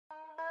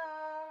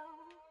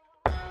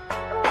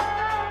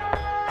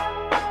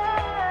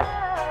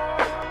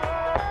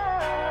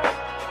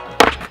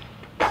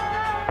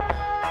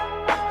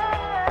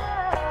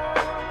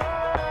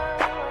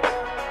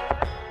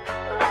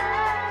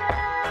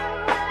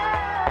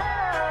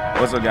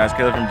What's up guys,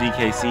 Caleb from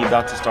DKC,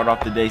 about to start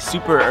off the day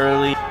super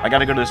early. I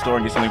gotta go to the store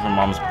and get something for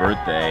mom's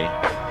birthday.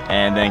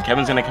 And then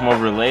Kevin's gonna come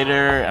over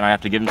later and I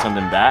have to give him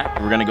something back.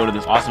 We're gonna go to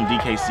this awesome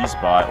DKC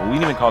spot. Well, we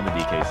didn't even call it the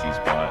DKC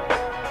spot.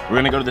 We're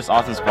gonna go to this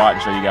awesome spot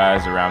and show you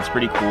guys around. It's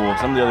pretty cool.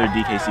 Some of the other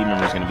DKC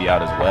members are gonna be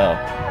out as well.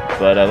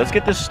 But let's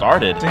get this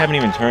started. I haven't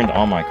even turned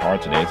on my car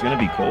today. It's gonna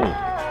be cold.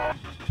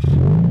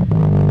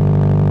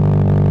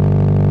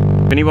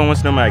 If anyone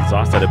wants to know my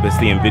exhaust setup, it's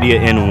the NVIDIA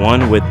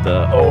N1 with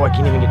the, oh, I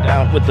can't even get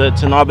down, with the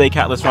Tanabe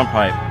catless front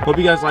pipe. Hope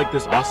you guys like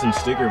this awesome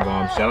sticker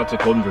bomb. Shout out to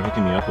Colton for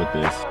hooking me up with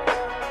this.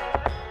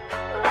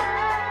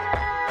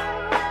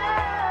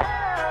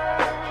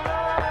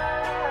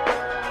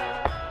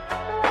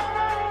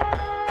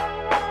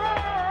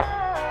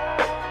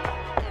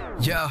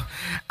 Yo,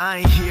 I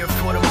ain't here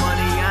for the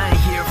money, I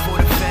ain't here for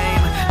the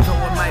fame. Though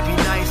it might be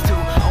nice to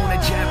own a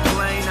jet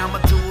plane, I'ma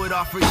do it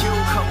all for you.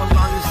 Come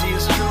along and see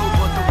it's true,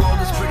 but the world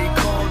is pretty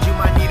cold. You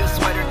might need a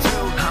sweater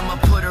too. I'ma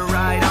put a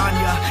ride on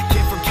ya.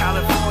 Kid from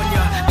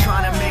California,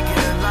 trying to make it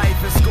in life.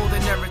 In school they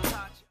never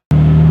taught you.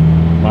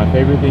 My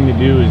favorite thing to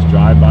do is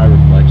drive by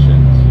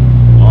reflections.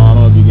 Oh, I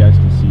don't know if you guys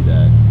can see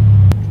that.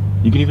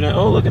 You can even,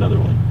 oh look, another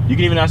one. You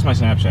can even ask my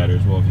Snapchatter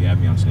as well if you have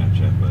me on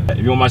Snapchat. But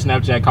if you want my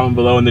Snapchat, comment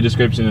below in the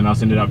description and I'll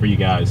send it out for you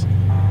guys.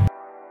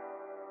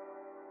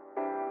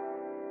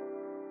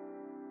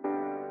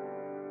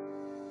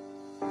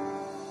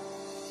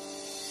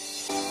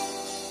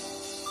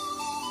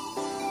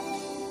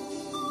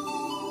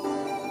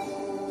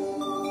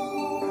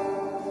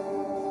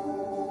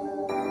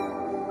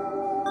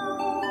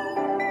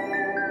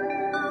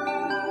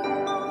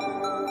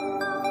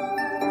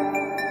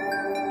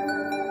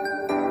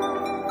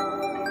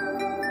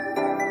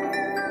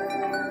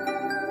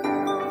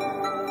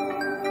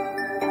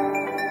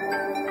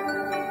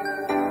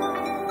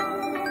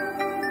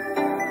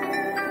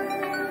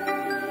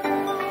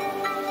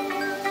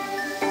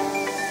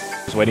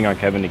 Just waiting on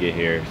Kevin to get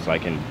here so I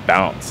can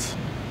bounce.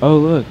 Oh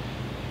look,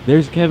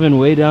 there's Kevin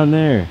way down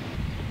there.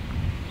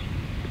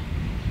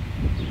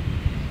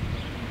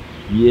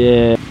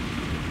 Yeah.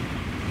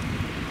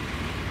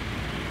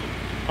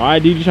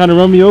 Alright dude, you trying to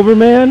run me over,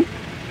 man?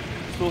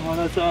 So hot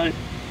outside.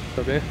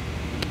 Okay.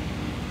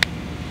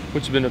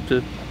 What you been up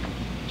to?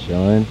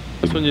 Chilling.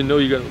 That's when you know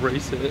you gotta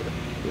race it.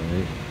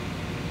 Right.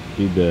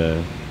 Dude,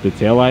 the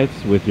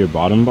taillights with your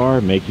bottom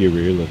bar make your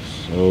rear look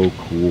so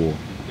cool.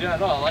 Yeah,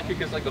 no, I like it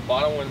because like the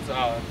bottom one's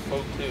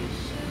float too.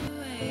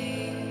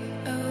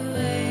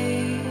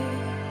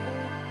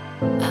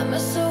 I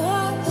must have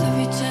walked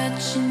every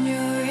touch in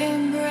your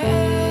embrace.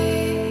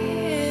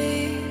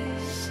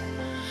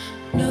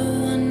 No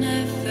one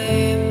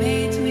ever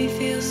made me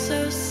feel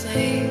so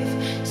safe,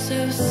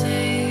 so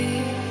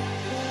safe.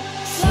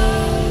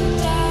 Slow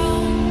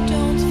down,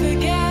 don't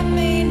forget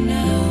me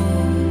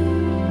now.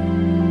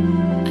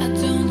 I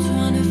don't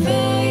wanna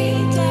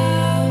fade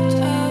out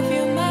of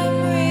your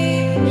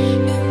memory,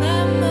 your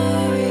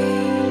memory.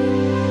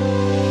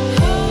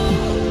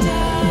 Hold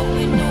up,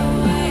 I know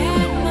I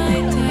had my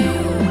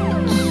doubts,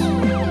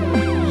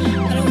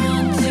 but I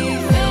want to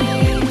fade back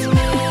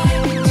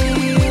to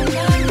your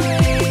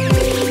memory,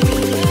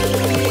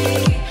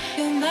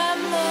 your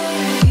memory.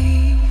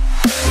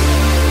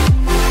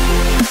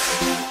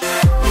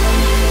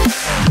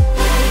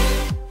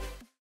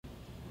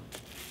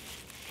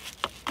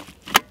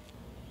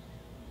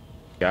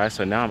 Guys,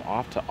 so now I'm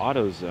off to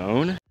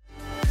AutoZone.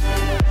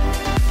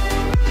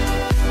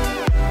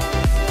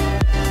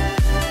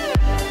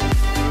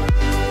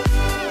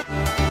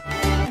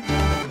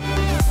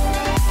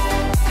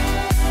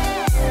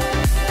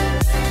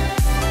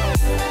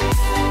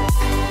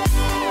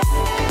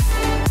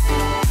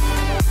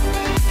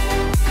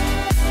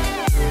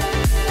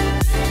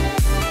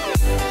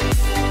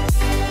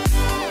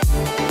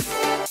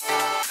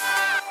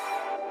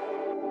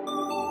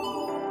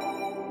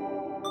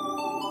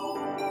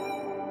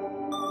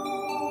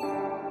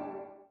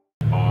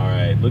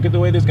 Look at the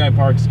way this guy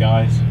parks,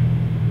 guys.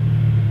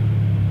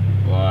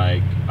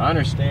 Like, I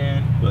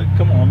understand, but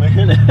come on,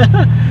 man.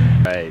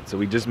 Alright, so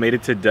we just made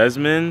it to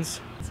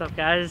Desmond's. What's up,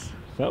 guys?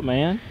 What's up,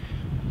 man?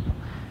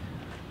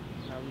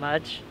 Not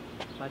much.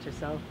 About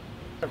yourself?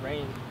 It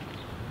rained.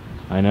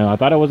 I know, I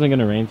thought it wasn't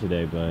gonna rain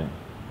today, but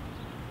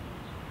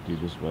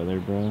dude, this weather,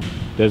 bro.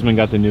 Desmond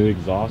got the new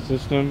exhaust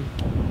system.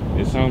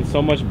 It sounds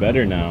so much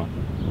better now.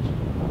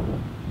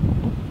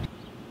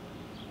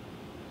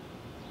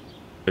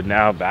 But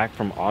now back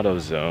from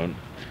AutoZone,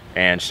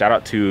 and shout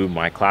out to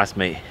my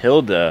classmate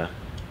Hilda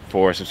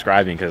for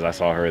subscribing because I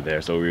saw her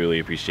there, so we really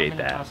appreciate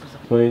that.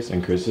 Place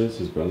and Chris's,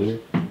 his brother.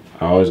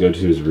 I always go to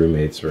his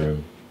roommate's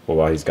room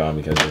while he's gone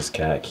because his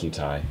cat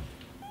Kitai.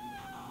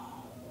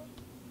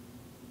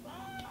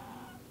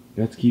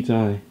 That's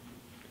Kitai.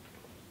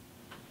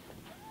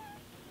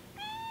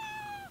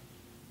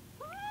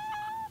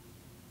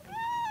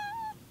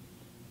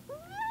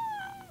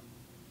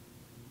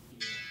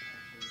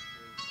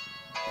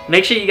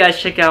 Make sure you guys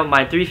check out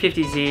my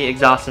 350Z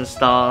exhaust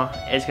install.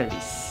 It's gonna be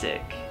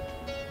sick.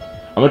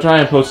 I'm I'm gonna try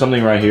and post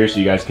something right here so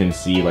you guys can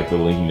see like the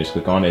link you can just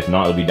click on. If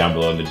not, it'll be down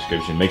below in the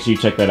description. Make sure you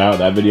check that out.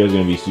 That video is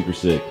gonna be super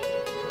sick.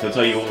 So I'll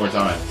tell you one more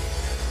time.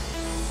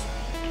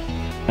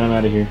 I'm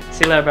out of here.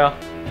 See you later, bro.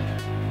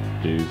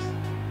 Deuce.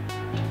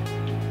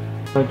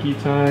 Funky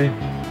tie.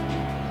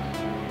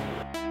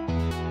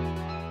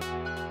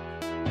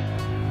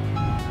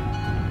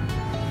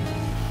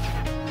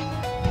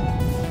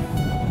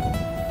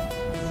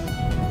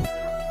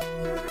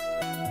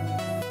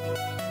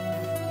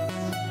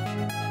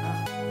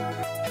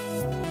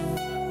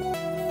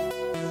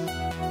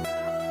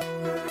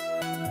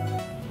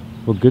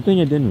 Well, good thing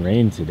it didn't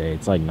rain today.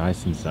 It's like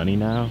nice and sunny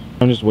now.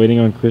 I'm just waiting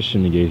on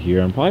Christian to get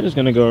here. I'm probably just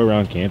gonna go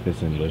around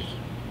campus and just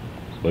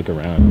look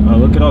around. Oh,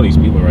 look at all these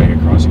people right here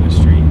crossing the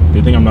street.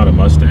 Good thing I'm not a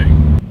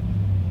Mustang.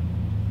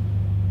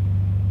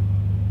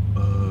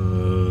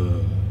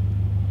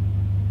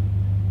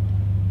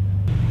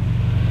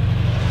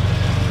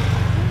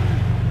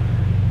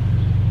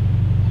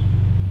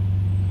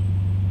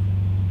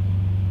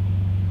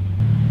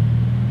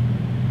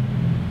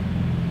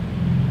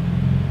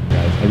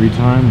 Every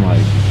time,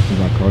 like,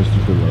 my car's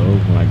super low,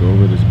 when I go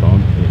over this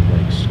bump, it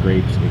like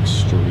scrapes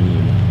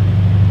extreme.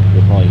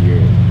 You'll probably hear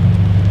it.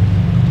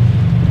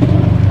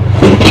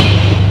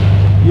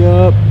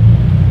 Yup.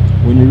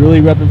 When you're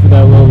really repping for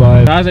that low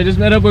life. Guys, I just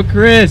met up with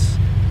Chris.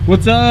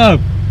 What's up?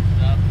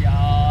 What's up,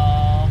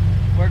 y'all?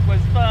 Work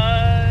was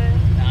fun.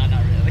 Nah,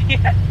 not really.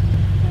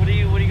 What are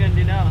you gonna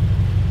do now?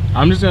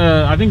 I'm just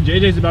I think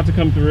JJ's about to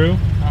come through.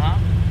 Uh-huh.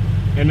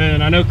 And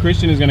then I know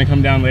Christian is gonna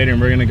come down later and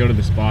we're gonna go to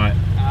the spot.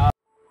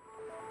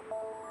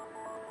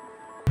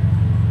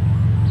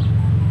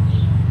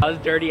 I was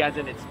dirty as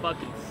in it's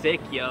fucking sick,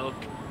 yo.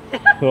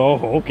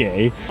 Oh,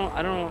 okay.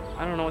 I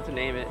don't know what to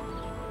name it.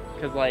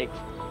 Cause like,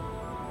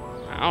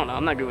 I don't know,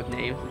 I'm not good with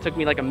names. It took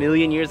me like a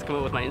million years to come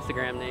up with my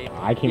Instagram name.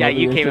 Yeah,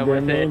 you came up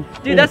with name.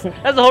 it. Dude, that's the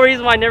whole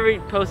reason why I never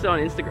posted on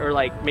Instagram or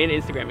like made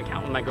an Instagram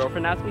account when my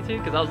girlfriend asked me to.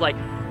 Cause I was like,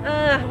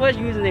 what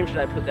username should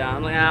I put down?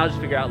 I'm like, I'll just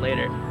figure it out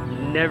later.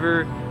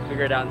 Never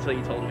figure it out until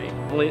you told me.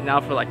 Only now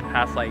for like the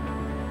past like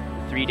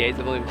 3 days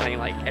I've only been playing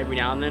like every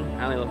now and then.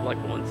 I only live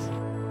like once.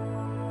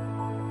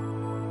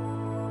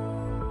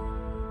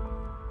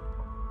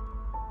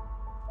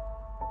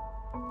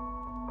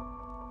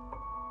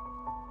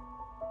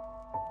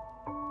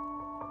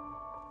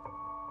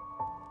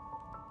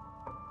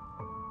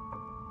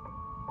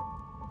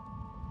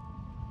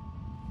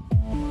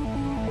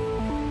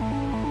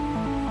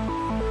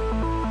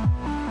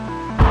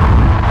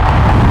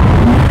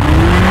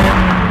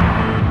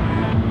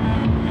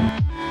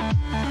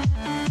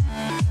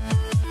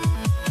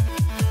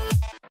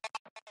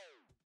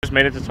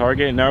 Made it to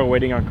Target and now we're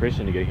waiting on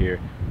Christian to get here.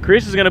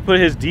 Chris is gonna put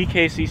his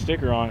DKC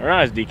sticker on, or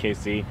not his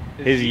DKC,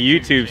 his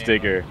YouTube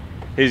sticker.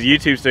 His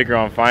YouTube sticker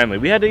on finally.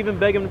 We had to even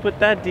beg him to put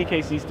that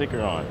DKC sticker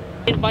on.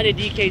 I didn't find a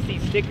DKC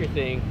sticker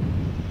thing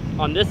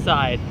on this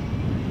side,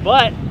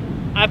 but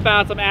I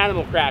found some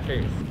animal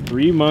crackers.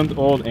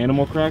 3-month-old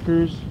animal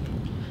crackers?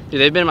 Dude,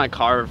 they've been in my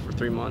car for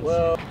 3 months.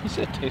 Well, you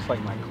said it tastes like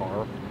my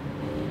car.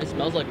 It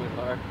smells like my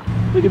car.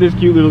 Look at this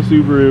cute little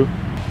Subaru.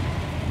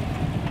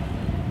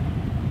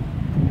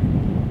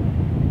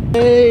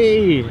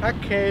 Hey! Hi,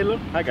 Caleb.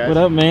 Hi guys. What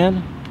up, man?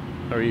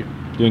 How are you?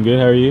 Doing good,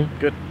 how are you?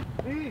 Good.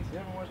 I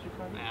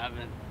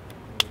haven't.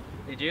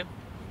 Did you?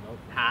 Nope.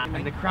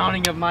 And the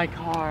crowning of my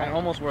car. I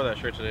almost wore that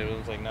shirt today, but it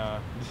was like, nah.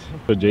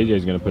 So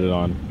JJ's gonna put it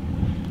on.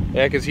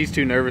 Yeah, because he's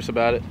too nervous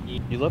about it.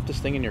 You left this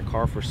thing in your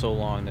car for so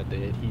long that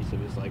the adhesive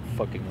is like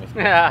fucking with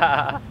me.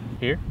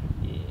 Here?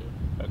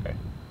 Yeah. Okay.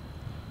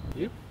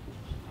 You?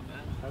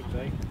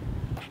 Okay.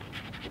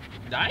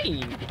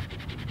 Dying.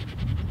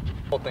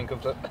 Whole thing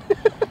comes up.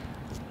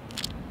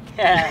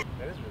 Yeah.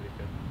 That is really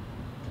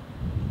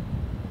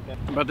good.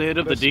 I'm about to hit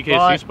up the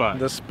DKC spot.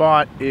 The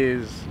spot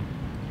is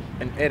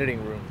an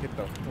editing room. Get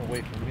the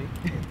away from me.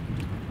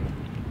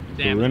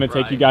 So we're gonna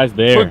take you guys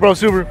there. Quick, bro,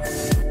 Subaru.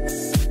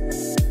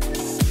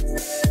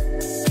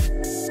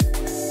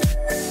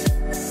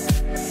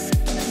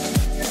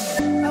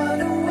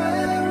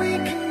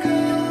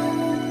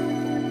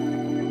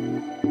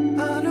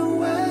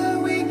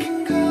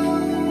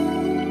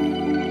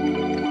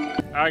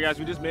 Alright guys,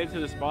 we just made it to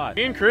the spot.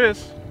 Me and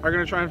Chris are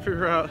gonna try and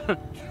figure out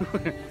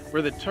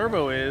where the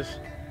turbo is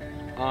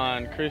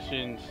on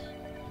Christian's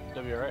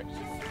WRX.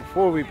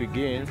 Before we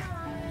begin,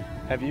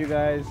 have you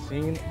guys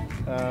seen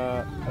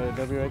a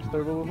WRX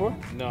turbo before?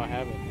 No, I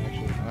haven't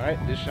actually. All right,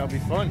 this shall be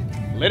fun.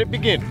 Let it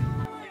begin.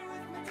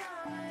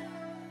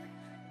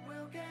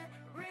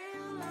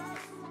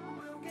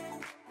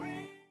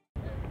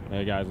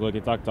 Hey guys, look,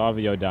 it's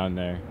Octavio down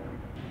there.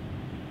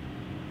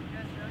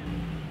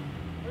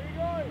 Where are you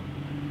going?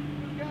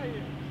 Who's got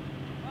you?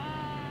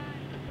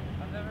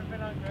 I've never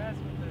been on grass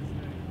with this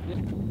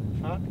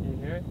thing. Huh? Can you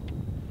hear it?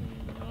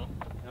 No.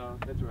 No,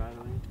 it's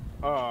rattling.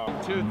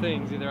 Two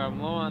things, either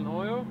I'm low on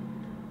oil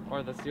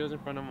or the seals in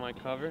front of my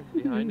cover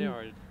behind it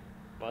are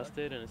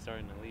busted and it's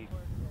starting to leak.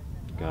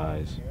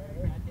 Guys,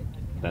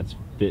 that's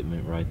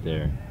fitment right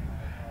there.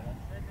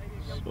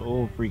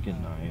 So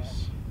freaking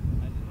nice.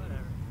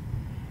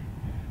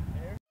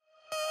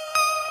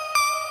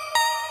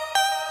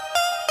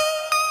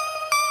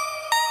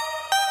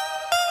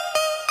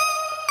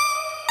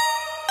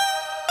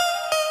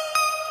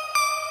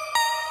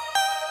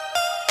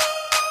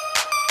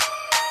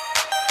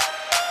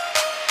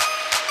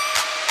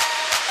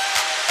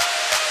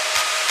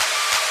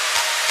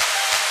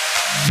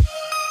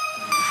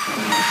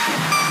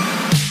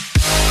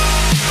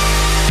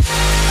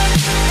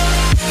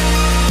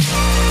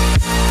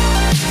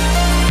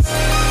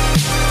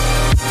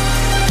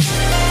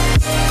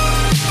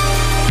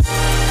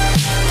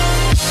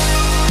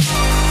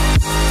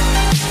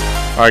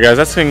 Alright guys,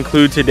 that's gonna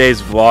conclude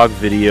today's vlog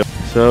video.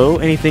 So,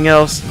 anything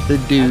else the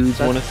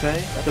dudes want to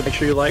say? So make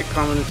sure you like,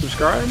 comment, and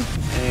subscribe,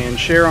 and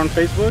share on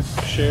Facebook.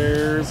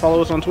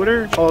 Follow us on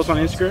Twitter. Follow us on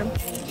Instagram.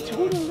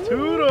 Toodles.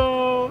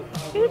 Toodles.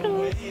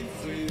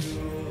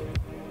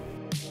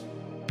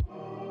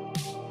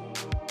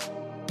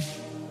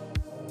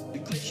 The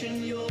glitch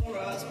in your